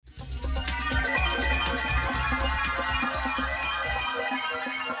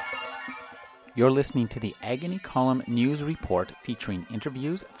You're listening to the Agony Column News Report featuring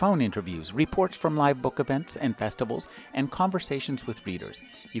interviews, phone interviews, reports from live book events and festivals, and conversations with readers.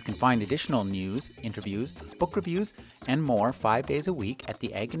 You can find additional news, interviews, book reviews, and more 5 days a week at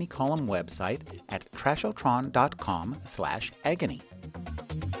the Agony Column website at trashotron.com/agony.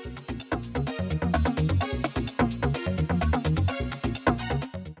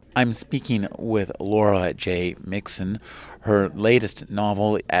 I'm speaking with Laura J. Mixon. Her latest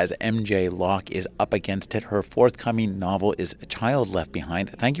novel, As M.J. Locke is Up Against It. Her forthcoming novel is A Child Left Behind.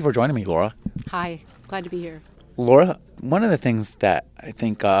 Thank you for joining me, Laura. Hi, glad to be here. Laura, one of the things that I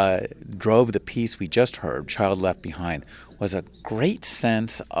think drove the piece we just heard, Child Left Behind, was a great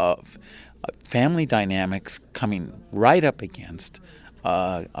sense of family dynamics coming right up against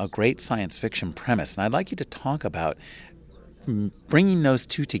a great science fiction premise. And I'd like you to talk about bringing those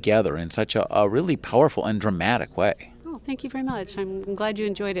two together in such a really powerful and dramatic way. Oh, thank you very much. I'm glad you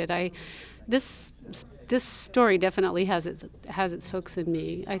enjoyed it. This story definitely has its hooks in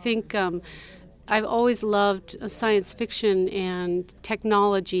me. I think I've always loved science fiction and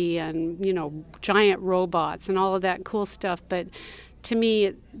technology and giant robots and all of that cool stuff. But to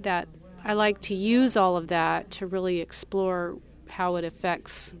me, that I like to use all of that to really explore how it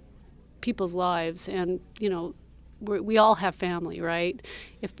affects people's lives. And we all have family, right?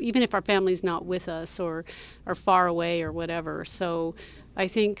 Even if our family's not with us or are far away or whatever. So I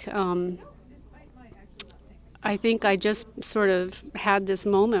think I just sort of had this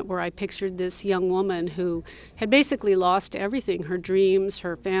moment where I pictured this young woman who had basically lost everything, her dreams,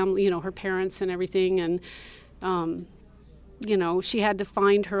 her family, her parents and everything. And, she had to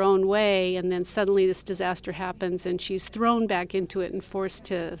find her own way. And then suddenly this disaster happens and she's thrown back into it and forced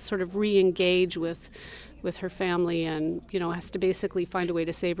to sort of re-engage with her family and, has to basically find a way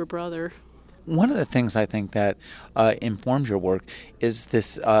to save her brother. One of the things I think that informs your work is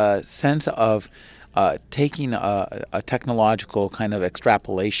this sense of taking a technological kind of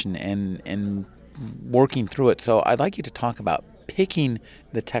extrapolation and working through it. So I'd like you to talk about picking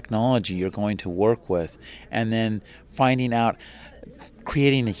the technology you're going to work with and then finding out,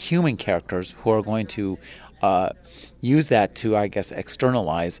 creating the human characters who are going to use that to, I guess,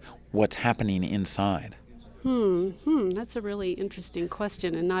 externalize what's happening inside. That's a really interesting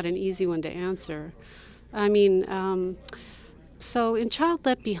question and not an easy one to answer. I mean, so in Child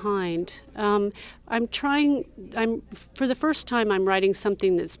Left Behind, for the first time, I'm writing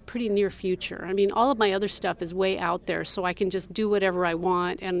something that's pretty near future. I mean, all of my other stuff is way out there, so I can just do whatever I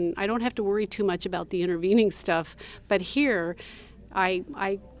want, and I don't have to worry too much about the intervening stuff. But here,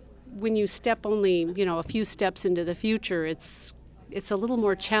 when you step only, a few steps into the future, it's a little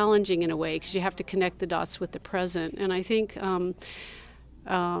more challenging in a way because you have to connect the dots with the present. And I think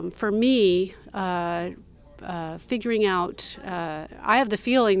for me, figuring out, I have the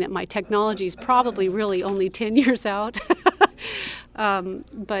feeling that my technology is probably really only 10 years out.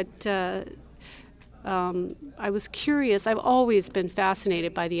 But I was curious. I've always been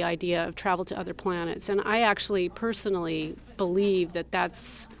fascinated by the idea of travel to other planets. And I actually personally believe that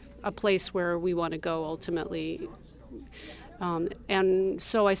that's a place where we want to go ultimately. And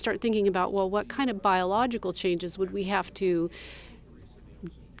so I start thinking about, well, what kind of biological changes would we have to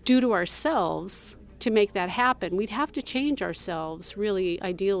do to ourselves to make that happen? We'd have to change ourselves, really,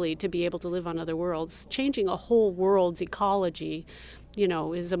 ideally, to be able to live on other worlds. Changing a whole world's ecology,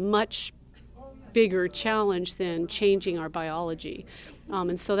 is a much bigger challenge than changing our biology.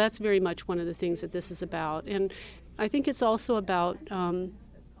 And so that's very much one of the things that this is about. And I think it's also about...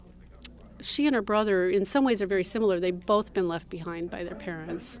 she and her brother, in some ways, are very similar. They've both been left behind by their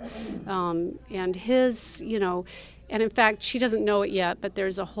parents. And his, and in fact, she doesn't know it yet, but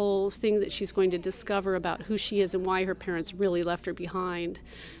there's a whole thing that she's going to discover about who she is and why her parents really left her behind.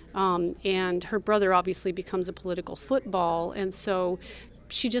 And her brother obviously becomes a political football, and so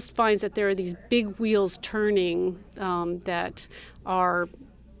she just finds that there are these big wheels turning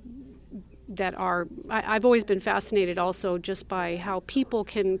I've always been fascinated also just by how people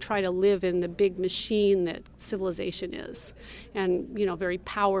can try to live in the big machine that civilization is, and very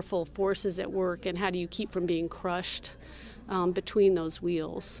powerful forces at work, and how do you keep from being crushed between those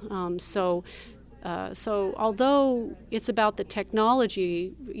wheels. So although it's about the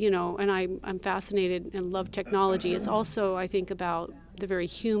technology, and I'm fascinated and love technology, it's also, I think, about the very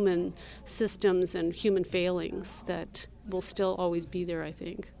human systems and human failings that will still always be there, I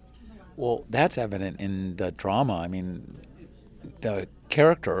think. Well, that's evident in the drama. I mean, the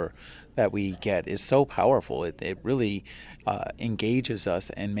character that we get is so powerful. It really engages us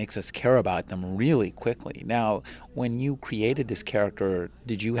and makes us care about them really quickly. Now, when you created this character,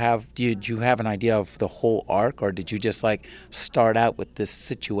 did you have an idea of the whole arc, or did you just like start out with this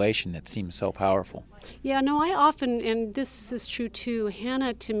situation that seems so powerful? Yeah, no, I often, and this is true too,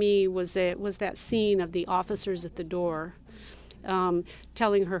 Hannah to me was that scene of the officers at the door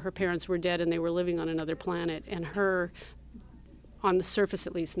telling her parents were dead and they were living on another planet, and her, on the surface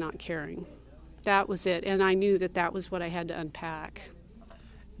at least, not caring. That was it, and I knew that was what I had to unpack.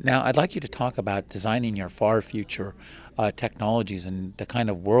 Now, I'd like you to talk about designing your far future technologies and the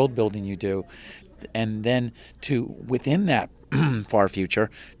kind of world building you do, and then within that far future,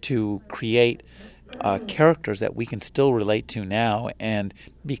 to create characters that we can still relate to now, and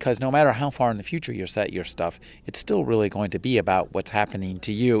because no matter how far in the future you set your stuff, it's still really going to be about what's happening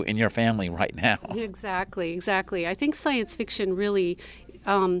to you and your family right now. Exactly. I think science fiction really,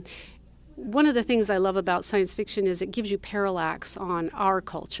 one of the things I love about science fiction is it gives you parallax on our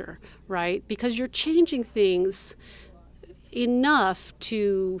culture, right? Because you're changing things enough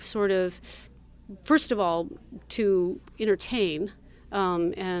to sort of, first of all, to entertain,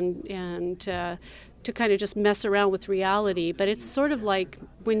 and to kind of just mess around with reality. But it's sort of like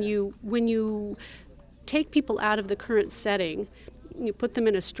when you take people out of the current setting, you put them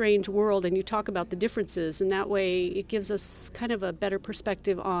in a strange world and you talk about the differences, and that way it gives us kind of a better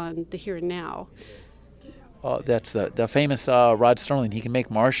perspective on the here and now. That's the famous Rod Serling. He can make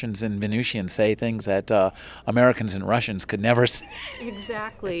Martians and Venusians say things that Americans and Russians could never say.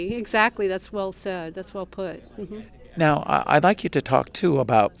 Exactly. That's well said. That's well put. Mm-hmm. Now, I'd like you to talk, too,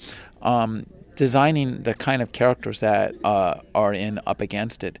 about designing the kind of characters that are in Up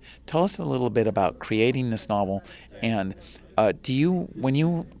Against It. Tell us a little bit about creating this novel, and when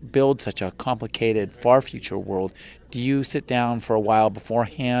you build such a complicated far future world, do you sit down for a while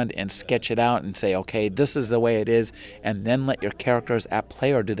beforehand and sketch it out and say, okay, this is the way it is, and then let your characters at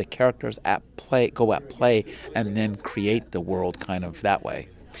play, or do the characters go at play and then create the world kind of that way?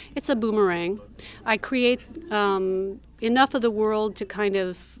 It's a boomerang. I create enough of the world to kind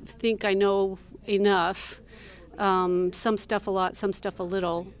of think I know enough. Some stuff a lot, some stuff a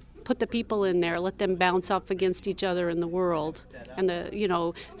little. Put the people in there, let them bounce off against each other in the world, and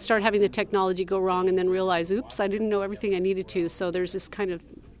start having the technology go wrong, and then realize, oops, I didn't know everything I needed to. So there's this kind of,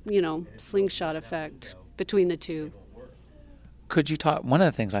 slingshot effect between the two. Could you talk? One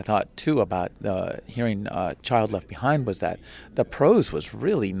of the things I thought too about hearing Child Left Behind was that the prose was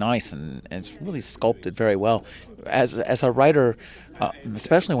really nice and it's really sculpted very well. As a writer,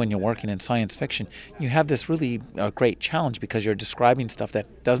 especially when you're working in science fiction, you have this really great challenge because you're describing stuff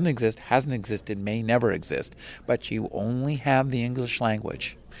that doesn't exist, hasn't existed, may never exist, but you only have the English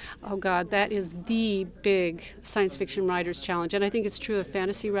language. Oh, God, that is the big science fiction writer's challenge. And I think it's true of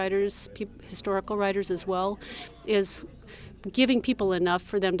fantasy writers, historical writers as well, is giving people enough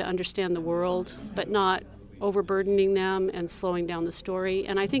for them to understand the world, but not overburdening them and slowing down the story.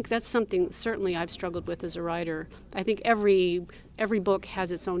 And I think that's something certainly I've struggled with as a writer. I think every book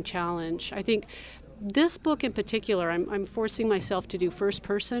has its own challenge. I think this book in particular, I'm forcing myself to do first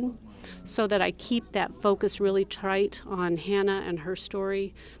person so that I keep that focus really tight on Hannah and her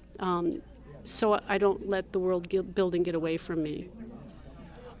story, so I don't let the world building get away from me.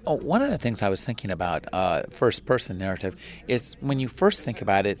 Oh, one of the things I was thinking about first-person narrative is when you first think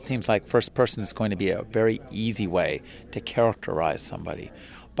about it, it seems like first-person is going to be a very easy way to characterize somebody.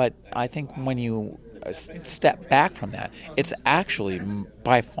 But I think when you step back from that, it's actually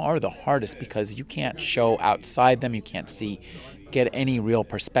by far the hardest because you can't show outside them, you can't get any real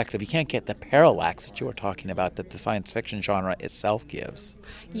perspective. You can't get the parallax that you were talking about that the science fiction genre itself gives.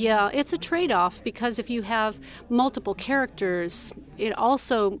 Yeah, it's a trade-off because if you have multiple characters, it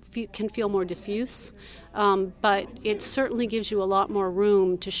also can feel more diffuse, but it certainly gives you a lot more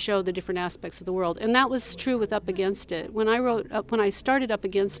room to show the different aspects of the world. And that was true with Up Against It. When I started Up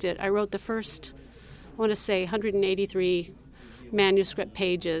Against It, I wrote the first, I want to say, 183 manuscript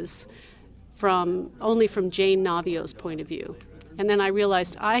pages only from Jane Navio's point of view. And then I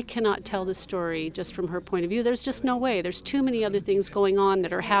realized I cannot tell the story just from her point of view. There's just no way. There's too many other things going on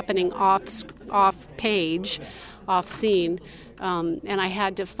that are happening off page, off scene. And I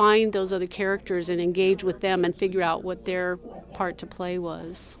had to find those other characters and engage with them and figure out what their part to play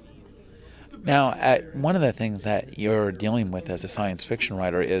was. Now, one of the things that you're dealing with as a science fiction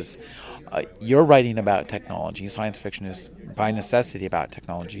writer is you're writing about technology. Science fiction is by necessity about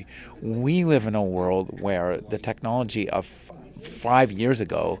technology. We live in a world where the technology of 5 years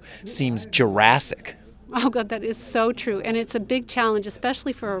ago seems Jurassic. Oh God, that is so true, and it's a big challenge,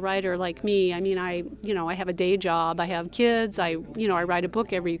 especially for a writer like me. I mean, I have a day job, I have kids, I write a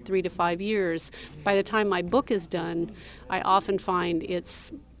book every 3 to 5 years. By the time my book is done, I often find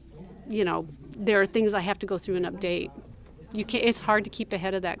there are things I have to go through and update. It's hard to keep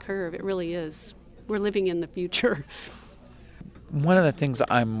ahead of that curve. It really is. We're living in the future. One of the things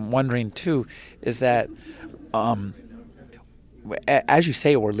I'm wondering too is that, as you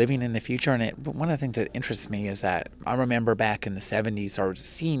say, we're living in the future, and one of the things that interests me is that I remember back in the 70s, or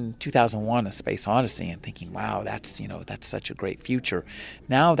seeing 2001: A Space Odyssey, and thinking, "Wow, that's such a great future."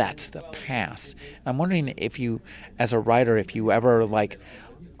 Now that's the past. I'm wondering if you, as a writer, if you ever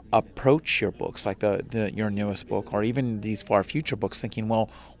approach your books, like your newest book, or even these far future books, thinking, "Well,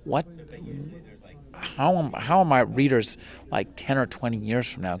 how are my readers 10 or 20 years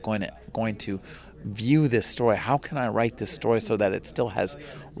from now going to view this story? How can I write this story so that it still has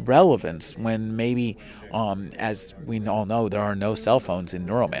relevance when maybe, as we all know, there are no cell phones in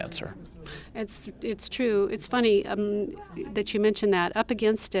Neuromancer?" It's true. It's funny that you mentioned that. Up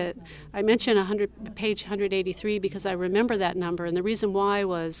against it, I mentioned page 183 because I remember that number, and the reason why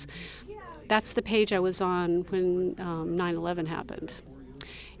was that's the page I was on when 9/11 happened,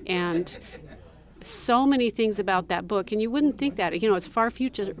 and so many things about that book, and you wouldn't think that. It's far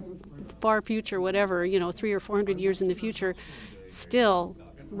future, whatever. 300 or 400 years in the future. Still,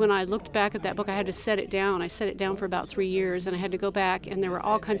 when I looked back at that book, I had to set it down. I set it down for about 3 years, and I had to go back, and there were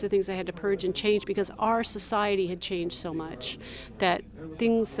all kinds of things I had to purge and change because our society had changed so much that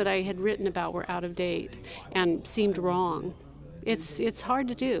things that I had written about were out of date and seemed wrong. It's hard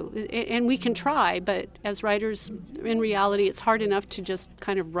to do, and we can try, but as writers, in reality, it's hard enough to just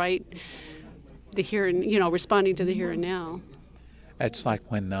kind of write the here and, responding to the here and now. It's like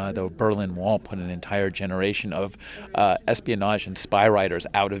when the Berlin Wall put an entire generation of espionage and spy writers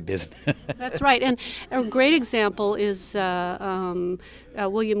out of business. That's right. And a great example is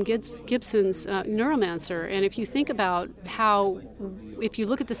William Gibson's Neuromancer. And if you think about if you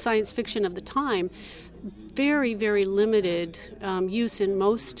look at the science fiction of the time, very, very limited use in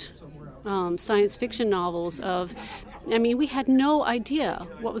most science fiction novels we had no idea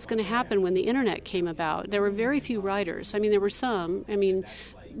what was going to happen when the internet came about. There were very few writers. There were some.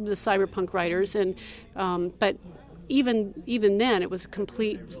 The cyberpunk writers, but even then, it was a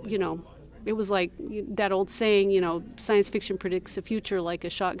complete. It was like that old saying. Science fiction predicts the future like a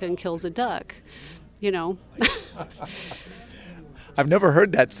shotgun kills a duck. I've never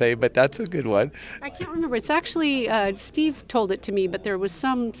heard that say, but that's a good one. I can't remember. It's actually, Steve told it to me, but there was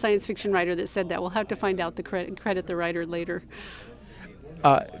some science fiction writer that said that. We'll have to find out the credit the writer later.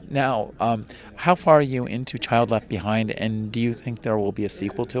 Now, how far are you into Child Left Behind, and do you think there will be a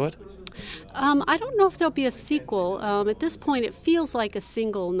sequel to it? I don't know if there'll be a sequel. At this point, it feels like a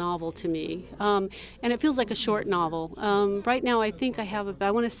single novel to me, and it feels like a short novel. Right now, I think I have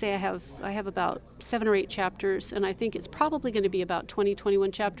about 7 or 8 chapters, and I think it's probably going to be about 20,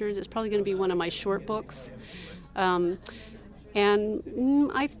 21 chapters. It's probably going to be one of my short books, and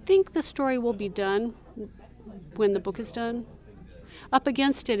I think the story will be done when the book is done. Up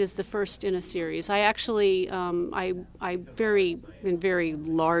Against It is the first in a series. I actually, in very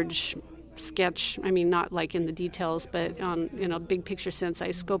large sketch, not like in the details, but in a big picture sense, I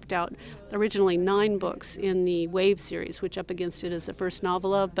scoped out originally 9 books in the Wave series, which Up Against It is the first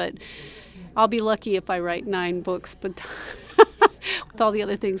novel of, but I'll be lucky if I write 9 books, but with all the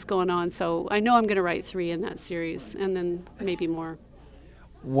other things going on. So I know I'm going to write 3 in that series, and then maybe more.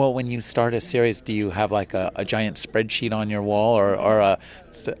 Well, when you start a series, do you have a giant spreadsheet on your wall or a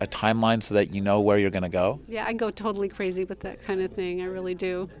timeline so that you know where you're going to go? Yeah, I go totally crazy with that kind of thing. I really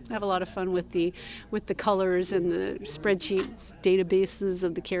do. I have a lot of fun with the colors and the spreadsheets, databases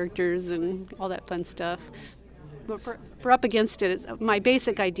of the characters and all that fun stuff. But for Up Against It, my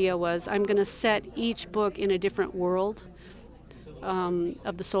basic idea was I'm going to set each book in a different world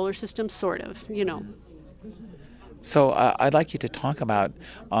of the solar system, sort of, So I'd like you to talk about,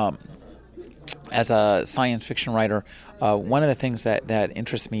 as a science fiction writer, one of the things that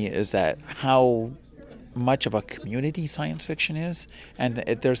interests me is that how much of a community science fiction is, and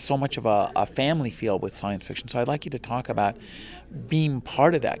there's so much of a family feel with science fiction. So I'd like you to talk about being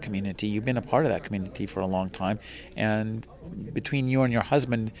part of that community. You've been a part of that community for a long time, and between you and your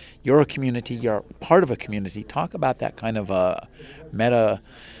husband, you're a community, you're part of a community. Talk about that kind of a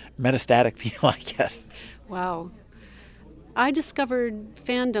metastatic feel, I guess. Wow. I discovered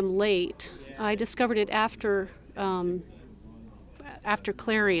fandom late. I discovered it after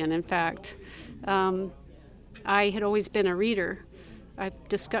Clarion, in fact. I had always been a reader. I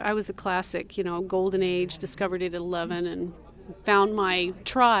was the classic, golden age, discovered it at 11 and found my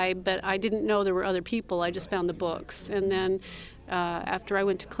tribe, but I didn't know there were other people. I just found the books. And then after I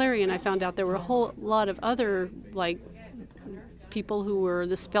went to Clarion, I found out there were a whole lot of other, like, people who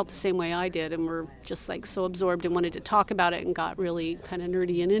felt the same way I did and were just like so absorbed and wanted to talk about it and got really kind of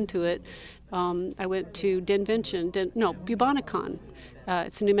nerdy and into it. I went to Bubonicon.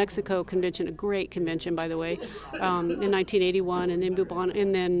 It's a New Mexico convention, a great convention, by the way, in 1981, and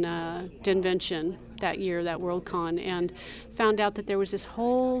then Denvention that year, that Worldcon, and found out that there was this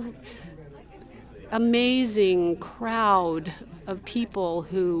whole amazing crowd of people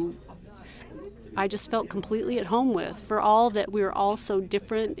who I just felt completely at home with, for all that we were all so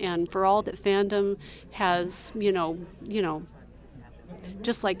different, and for all that fandom has,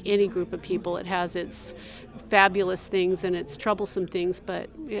 just like any group of people, it has its fabulous things and its troublesome things, but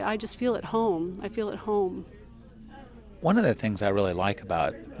I just feel at home. I feel at home. One of the things I really like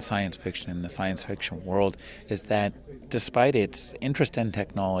about science fiction and the science fiction world is that despite its interest in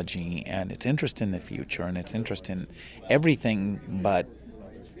technology and its interest in the future and its interest in everything but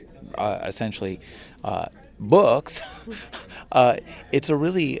essentially books, it's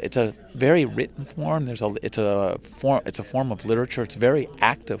a very written form. It's a form of literature. It's a very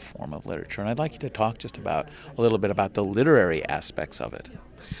active form of literature, and I'd like you to talk just a little bit about the literary aspects of it.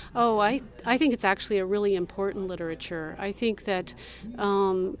 Oh, I think it's actually a really important literature. I think that,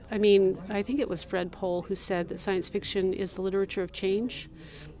 I think it was Fred Pohl who said that science fiction is the literature of change.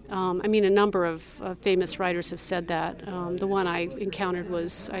 A number of famous writers have said that. The one I encountered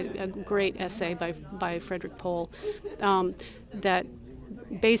was a great essay by Frederick Pohl that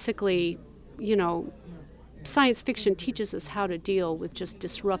basically, science fiction teaches us how to deal with just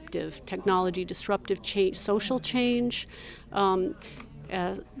disruptive technology, disruptive change, social change.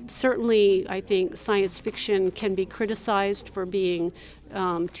 Certainly, I think science fiction can be criticized for being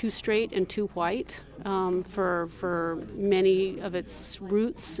too straight and too white for many of its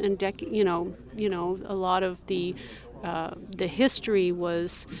roots and a lot of the history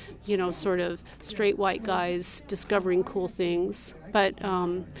was sort of straight white guys discovering cool things. But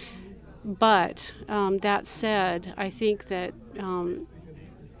that said, I think that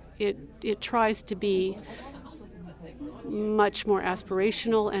it tries to be much more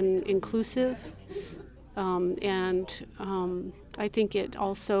aspirational and inclusive, and I think it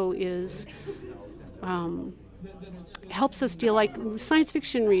also is helps us deal, like science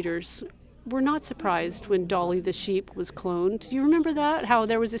fiction readers were not surprised when Dolly the sheep was cloned. Do you remember that? How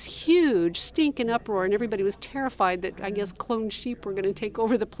there was this huge stink and uproar, and everybody was terrified that, I guess, cloned sheep were going to take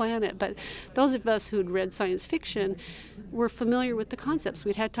over the planet. But those of us who'd read science fiction were familiar with the concepts.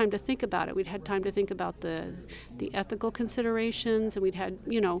 We'd had time to think about it. We'd had time to think about the ethical considerations, and we'd had,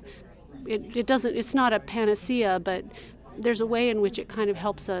 it's not a panacea, but there's a way in which it kind of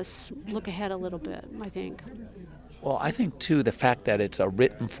helps us look ahead a little bit, I think. Well, I think, too, the fact that it's a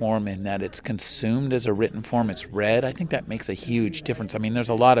written form and that it's consumed as a written form, it's read, I think that makes a huge difference. I mean, there's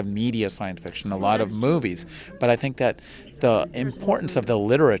a lot of media science fiction, a lot of movies, but I think that the importance of the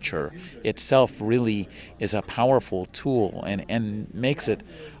literature itself really is a powerful tool and makes it,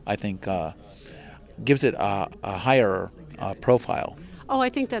 I think, gives it a higher profile. Oh, I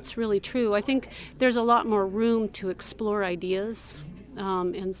think that's really true. I think there's a lot more room to explore ideas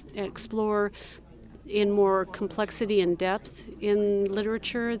and explore in more complexity and depth in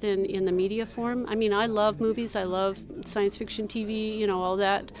literature than in the media form. I mean, I love movies, I love science fiction TV, all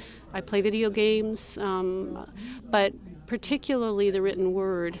that. I play video games, but particularly the written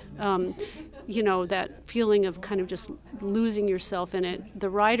word, that feeling of kind of just losing yourself in it. The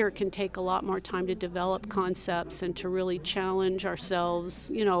writer can take a lot more time to develop concepts and to really challenge ourselves.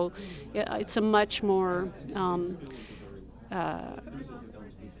 It's a much more,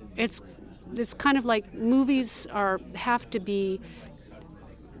 it's kind of like movies have to be,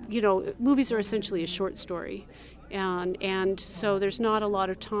 movies are essentially a short story. And so there's not a lot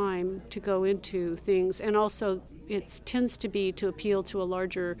of time to go into things. And also it tends to be to appeal to a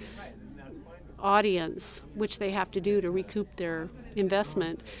larger audience, which they have to do to recoup their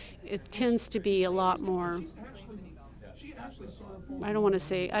investment. It tends to be a lot more, I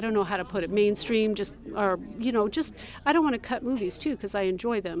don't know how to put it, mainstream, I don't want to cut movies too because I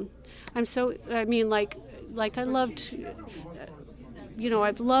enjoy them. I loved,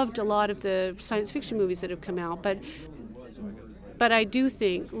 I've loved a lot of the science fiction movies that have come out, but I do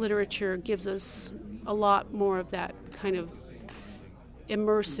think literature gives us a lot more of that kind of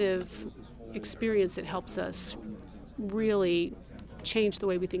immersive experience that helps us really change the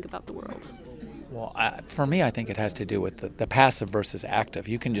way we think about the world. Well, for me, I think it has to do with the passive versus active.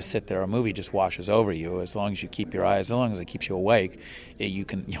 You can just sit there; a movie just washes over you. As long as you keep your eyes, as long as it keeps you awake,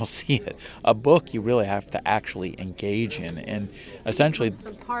 you'll see it. A book, you really have to actually engage in, and essentially,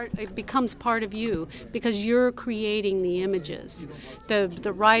 it becomes part of you because you're creating the images.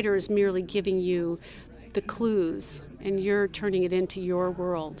 The writer is merely giving you the clues, and you're turning it into your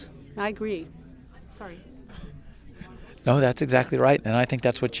world. I agree. Sorry. No, that's exactly right, and I think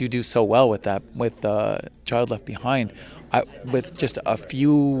that's what you do so well with that, with Child Left Behind. With just a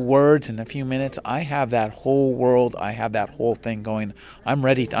few words and a few minutes, I have that whole world. I have that whole thing going. I'm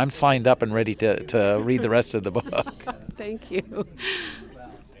ready. I'm signed up and ready to read the rest of the book. Thank you.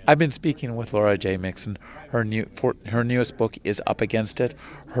 I've been speaking with Laura J. Mixon. Her newest book is Up Against It.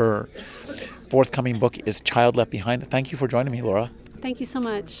 Her forthcoming book is Child Left Behind. Thank you for joining me, Laura. Thank you so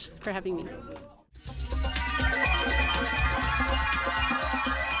much for having me.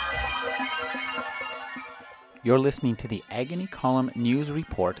 You're listening to the Agony Column News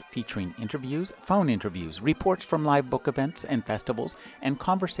Report featuring interviews, phone interviews, reports from live book events and festivals, and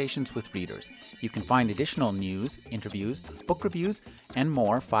conversations with readers. You can find additional news, interviews, book reviews, and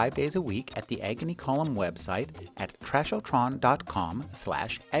more 5 days a week at the Agony Column website at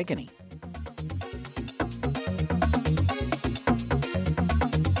trashotron.com/agony.